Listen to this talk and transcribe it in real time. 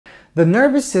The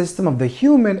nervous system of the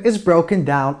human is broken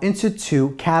down into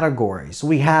two categories.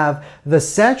 We have the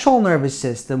central nervous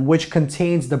system, which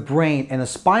contains the brain and the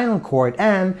spinal cord,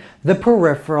 and the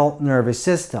peripheral nervous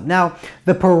system. Now,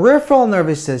 the peripheral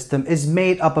nervous system is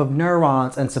made up of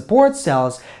neurons and support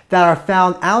cells that are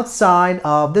found outside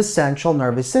of the central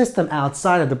nervous system,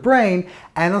 outside of the brain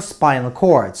and the spinal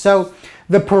cord. So,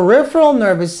 the peripheral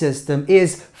nervous system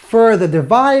is further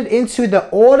divided into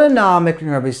the autonomic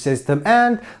nervous system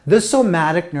and the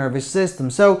somatic nervous system.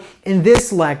 So in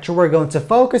this lecture, we're going to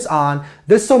focus on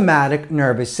the somatic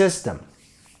nervous system.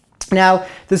 Now,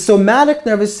 the somatic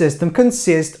nervous system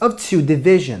consists of two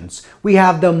divisions. We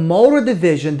have the motor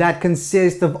division that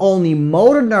consists of only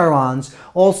motor neurons,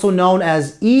 also known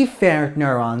as efferent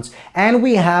neurons, and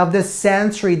we have the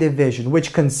sensory division,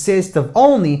 which consists of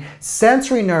only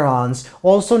sensory neurons,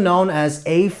 also known as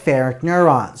afferent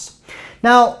neurons.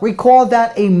 Now, recall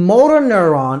that a motor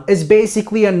neuron is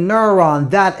basically a neuron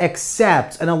that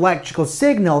accepts an electrical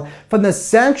signal from the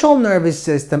central nervous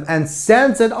system and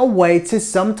sends it away to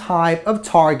some type of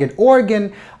target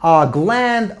organ,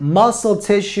 gland, muscle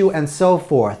tissue, and so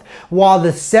forth, while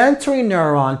the sensory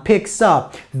neuron picks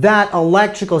up that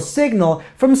electrical signal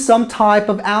from some type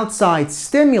of outside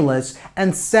stimulus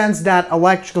and sends that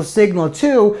electrical signal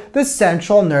to the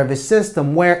central nervous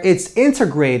system, where it's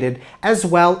integrated as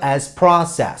well as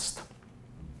processed.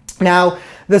 Now,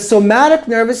 the somatic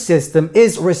nervous system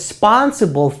is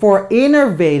responsible for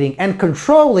innervating and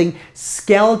controlling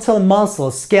skeletal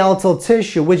muscle, skeletal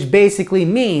tissue, which basically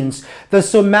means the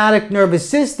somatic nervous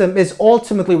system is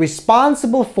ultimately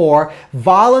responsible for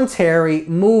voluntary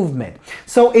movement.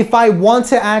 So if I want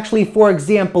to actually, for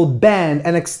example, bend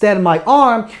and extend my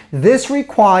arm, this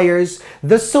requires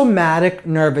the somatic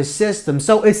nervous system.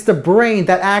 So it's the brain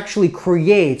that actually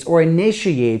creates or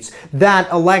initiates that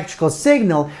electrical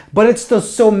signal, but it's the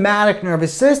somatic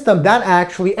nervous system that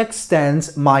actually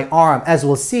extends my arm, as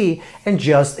we'll see in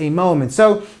just a moment.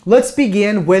 So let's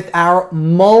begin with our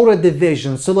motor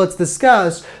division. So let's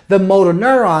discuss the motor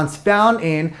neurons found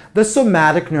in the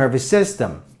somatic nervous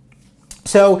system.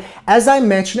 So, as I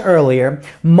mentioned earlier,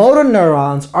 motor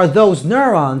neurons are those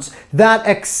neurons that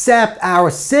accept our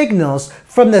signals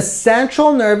from the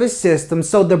central nervous system,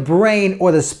 so the brain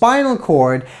or the spinal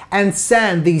cord, and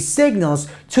send these signals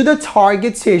to the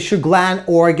target tissue, gland,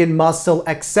 organ, muscle,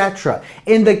 etc.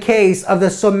 In the case of the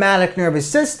somatic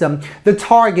nervous system, the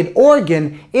target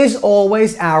organ is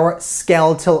always our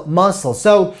skeletal muscle.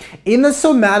 So, in the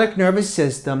somatic nervous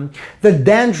system, the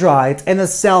dendrites and the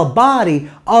cell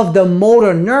body of the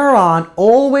motor neuron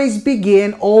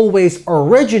always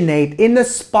originate in the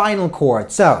spinal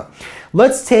cord. So,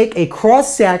 let's take a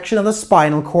cross-section of the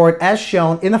spinal cord as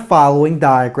shown in the following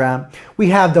diagram. We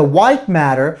have the white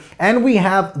matter and we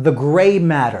have the gray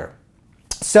matter.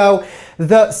 So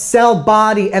the cell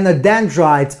body and the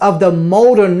dendrites of the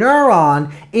motor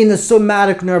neuron in the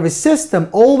somatic nervous system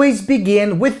always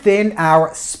begin within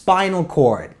our spinal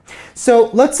cord. So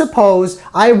let's suppose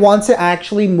I want to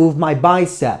actually move my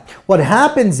bicep. What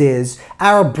happens is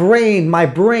my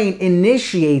brain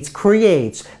initiates,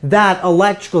 creates that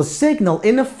electrical signal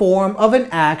in the form of an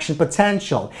action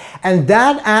potential. And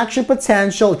that action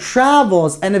potential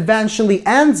travels and eventually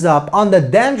ends up on the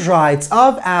dendrites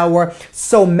of our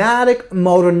somatic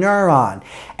motor neuron.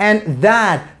 And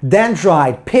that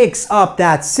dendrite picks up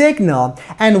that signal,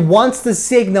 and once the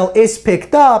signal is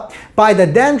picked up by the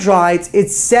dendrites, it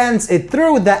sends it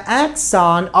through the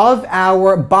axon of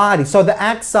our body, so the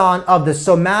axon of the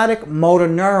somatic motor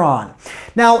neuron.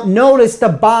 Now notice the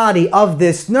body of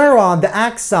this neuron, the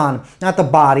axon, not the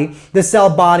body, the cell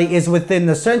body is within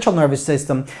the central nervous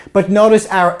system, but notice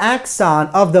our axon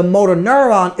of the motor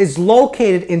neuron is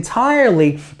located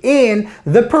entirely in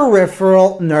the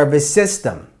peripheral nervous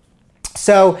system.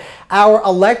 So our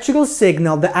electrical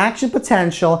signal, the action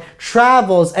potential,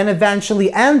 travels and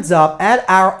eventually ends up at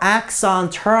our axon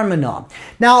terminal.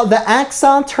 Now, the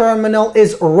axon terminal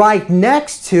is right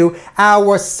next to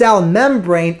our cell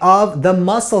membrane of the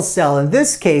muscle cell. In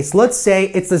this case, let's say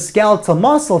it's the skeletal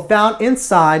muscle found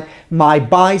inside my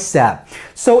bicep.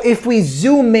 So if we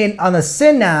zoom in on a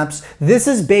synapse, this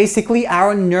is basically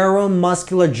our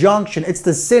neuromuscular junction. It's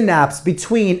the synapse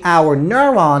between our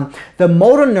neuron, the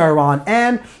motor neuron,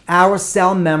 and our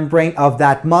cell membrane of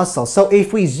that muscle. So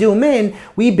if we zoom in,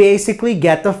 we basically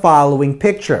get the following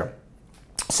picture.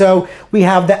 So we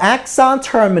have the axon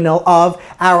terminal of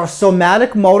our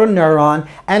somatic motor neuron,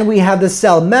 and we have the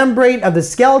cell membrane of the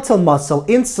skeletal muscle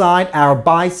inside our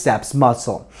biceps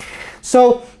muscle.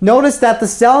 So notice that the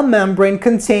cell membrane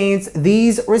contains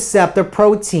these receptor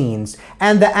proteins,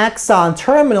 and the axon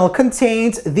terminal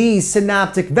contains these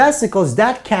synaptic vesicles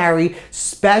that carry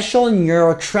special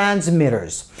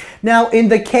neurotransmitters. Now, in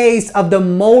the case of the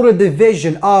motor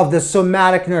division of the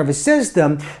somatic nervous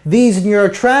system, these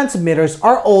neurotransmitters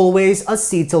are always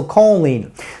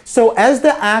acetylcholine. So as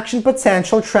the action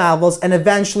potential travels and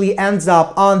eventually ends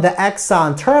up on the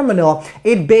axon terminal,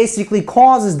 it basically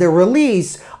causes the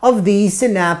release of these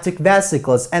synaptic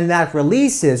vesicles, and that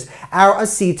releases our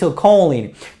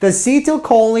acetylcholine. The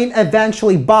acetylcholine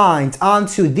eventually binds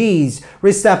onto these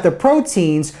receptor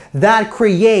proteins that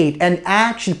create an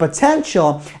action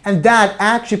potential, and that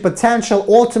action potential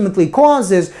ultimately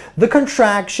causes the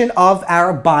contraction of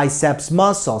our biceps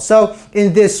muscle. So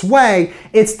in this way,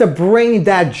 it's the brain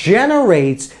that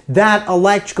generates that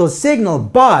electrical signal,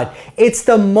 but it's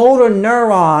the motor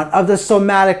neuron of the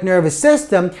somatic nervous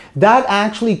system that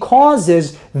actually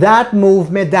causes that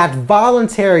movement, that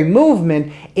voluntary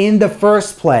movement in the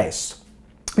first place.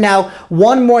 Now,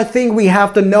 one more thing we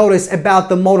have to notice about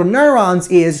the motor neurons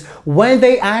is when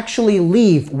they actually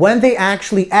leave, when they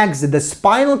actually exit the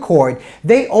spinal cord,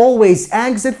 they always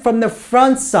exit from the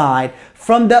front side,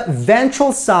 from the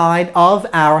ventral side of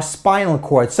our spinal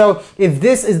cord. So if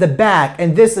this is the back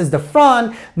and this is the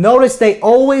front, notice they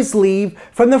always leave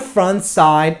from the front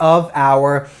side of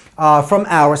our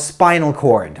spinal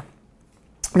cord.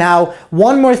 Now,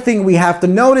 one more thing we have to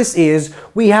notice is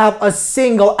we have a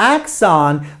single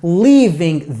axon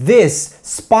leaving this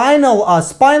spinal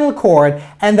cord,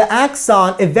 and the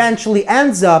axon eventually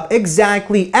ends up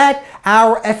exactly at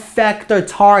our effector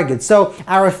target. So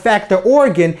our effector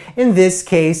organ, in this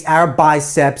case, our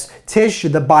biceps tissue,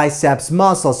 the biceps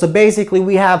muscle. So basically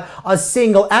we have a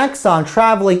single axon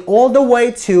traveling all the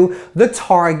way to the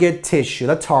target tissue,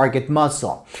 the target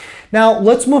muscle. Now,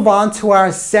 let's move on to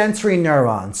our sensory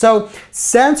neurons. So,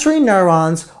 sensory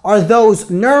neurons are those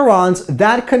neurons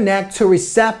that connect to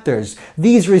receptors.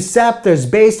 These receptors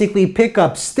basically pick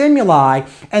up stimuli,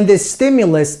 and this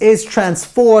stimulus is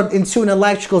transformed into an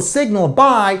electrical signal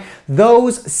by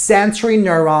those sensory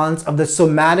neurons of the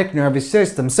somatic nervous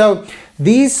system. So,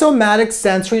 these somatic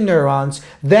sensory neurons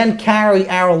then carry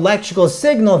our electrical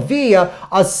signal via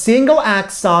a single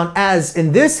axon, as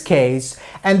in this case,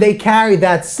 and they carry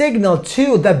that signal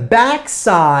to the back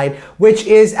side, which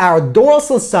is our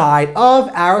dorsal side of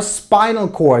our spinal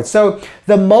cord. So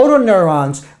the motor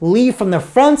neurons leave from the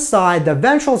front side, the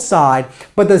ventral side,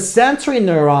 but the sensory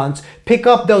neurons pick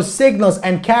up those signals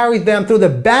and carry them through the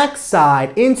back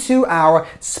side into our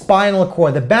spinal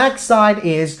cord. The back side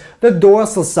is the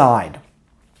dorsal side.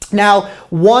 Now,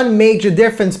 one major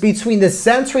difference between the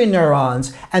sensory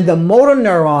neurons and the motor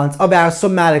neurons of our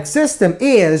somatic system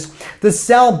is the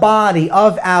cell body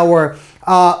of our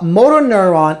motor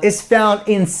neuron is found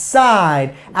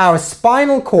inside our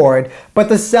spinal cord, but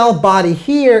the cell body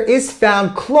here is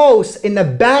found close in the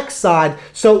backside,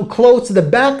 so close to the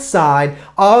backside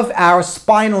of our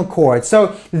spinal cord.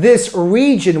 So this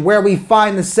region where we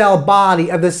find the cell body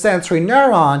of the sensory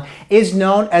neuron is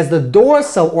known as the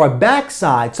dorsal or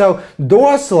backside. So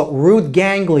dorsal root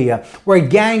ganglia, where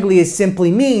ganglia simply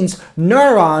means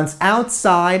neurons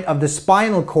outside of the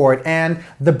spinal cord and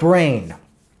the brain.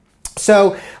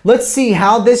 So let's see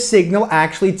how this signal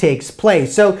actually takes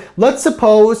place. So let's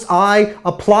suppose I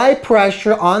apply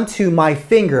pressure onto my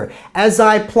finger. As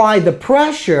I apply the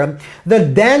pressure, the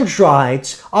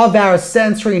dendrites of our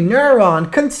sensory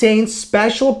neuron contain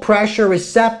special pressure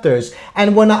receptors.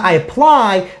 And when I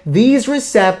apply, these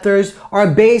receptors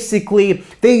basically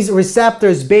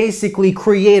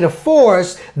create a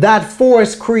force. That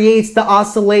force creates the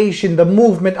oscillation, the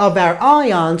movement of our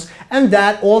ions, and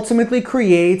that ultimately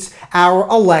creates our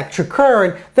electric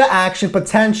current, the action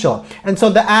potential. And so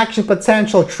the action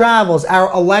potential travels, our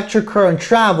electric current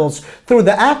travels through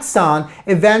the axon.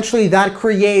 Eventually that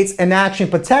creates an action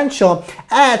potential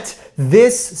at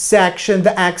this section,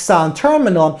 the axon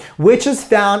terminal, which is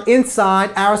found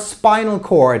inside our spinal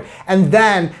cord. And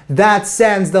then that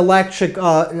sends the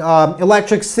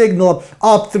electric signal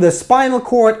up through the spinal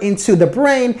cord into the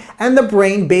brain, and the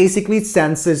brain basically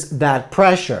senses that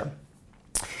pressure.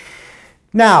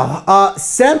 Now,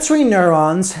 sensory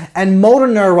neurons and motor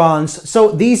neurons,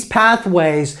 so these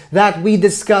pathways that we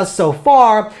discussed so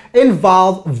far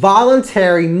involve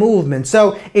voluntary movement.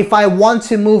 So if I want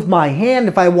to move my hand,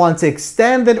 if I want to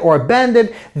extend it or bend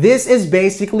it, this is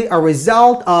basically a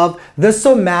result of the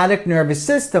somatic nervous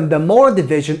system, the motor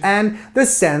division and the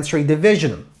sensory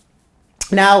division.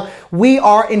 Now, we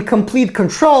are in complete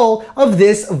control of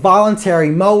this voluntary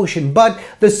motion, but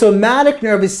the somatic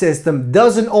nervous system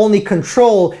doesn't only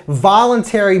control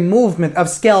voluntary movement of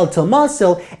skeletal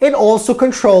muscle, it also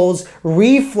controls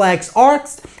reflex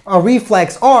arcs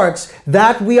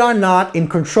that we are not in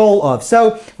control of.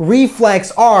 So,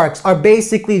 reflex arcs are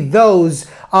basically those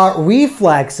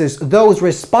reflexes, those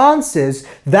responses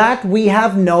that we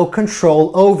have no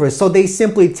control over. So they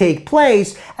simply take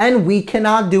place and we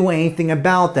cannot do anything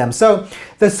about them. So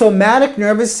the somatic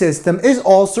nervous system is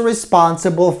also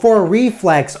responsible for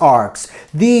reflex arcs.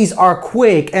 These are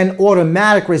quick and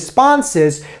automatic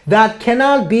responses that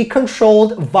cannot be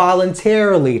controlled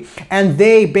voluntarily, and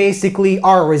they basically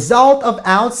are a result of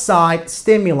outside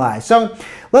stimuli. So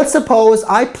let's suppose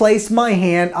I place my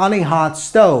hand on a hot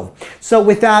stove. So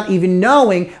without even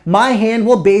knowing, my hand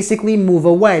will basically move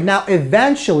away. Now,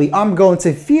 eventually, I'm going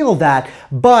to feel that,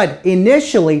 but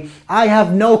initially, I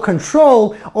have no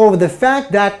control over the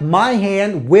fact that my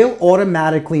hand will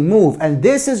automatically move. And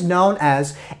this is known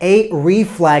as a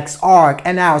reflex arc.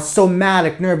 And our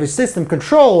somatic nervous system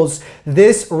controls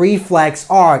this reflex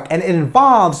arc, and it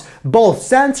involves both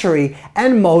sensory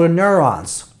and motor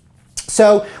neurons.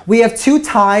 So we have two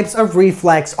types of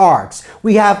reflex arcs.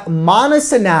 We have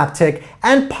monosynaptic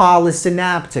and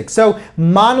polysynaptic. So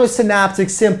monosynaptic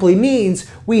simply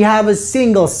means we have a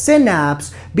single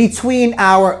synapse between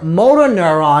our motor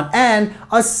neuron and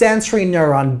a sensory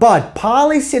neuron. But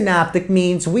polysynaptic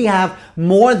means we have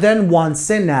more than one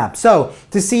synapse. So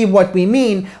to see what we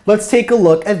mean, let's take a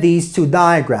look at these two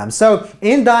diagrams. So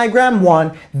in diagram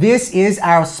 1, this is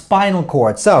our spinal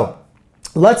cord. So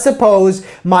let's suppose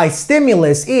my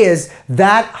stimulus is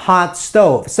that hot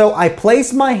stove. So I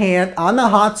place my hand on the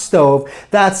hot stove.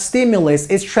 That stimulus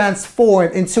is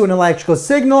transformed into an electrical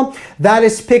signal that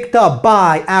is picked up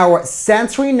by our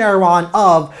sensory neuron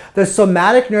of the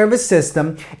somatic nervous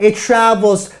system. It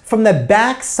travels from the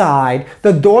back side,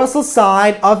 the dorsal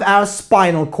side of our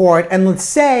spinal cord, and let's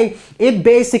say it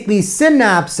basically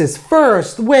synapses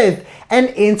first with an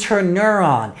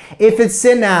interneuron. If it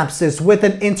synapses with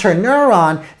an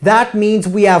interneuron, that means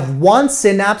we have one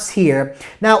synapse here.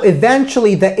 Now,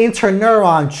 eventually, the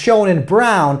interneuron, shown in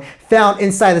brown, found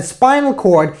inside the spinal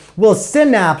cord, will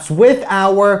synapse with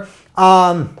our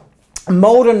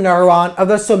motor neuron of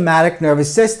the somatic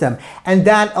nervous system, and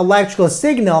that electrical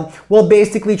signal will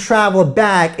basically travel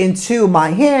back into my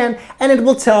hand, and it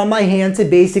will tell my hand to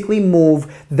basically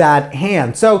move that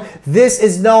hand. So this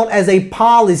is known as a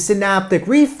polysynaptic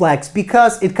reflex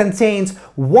because it contains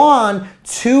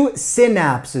two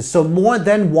synapses, so more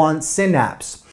than one synapse.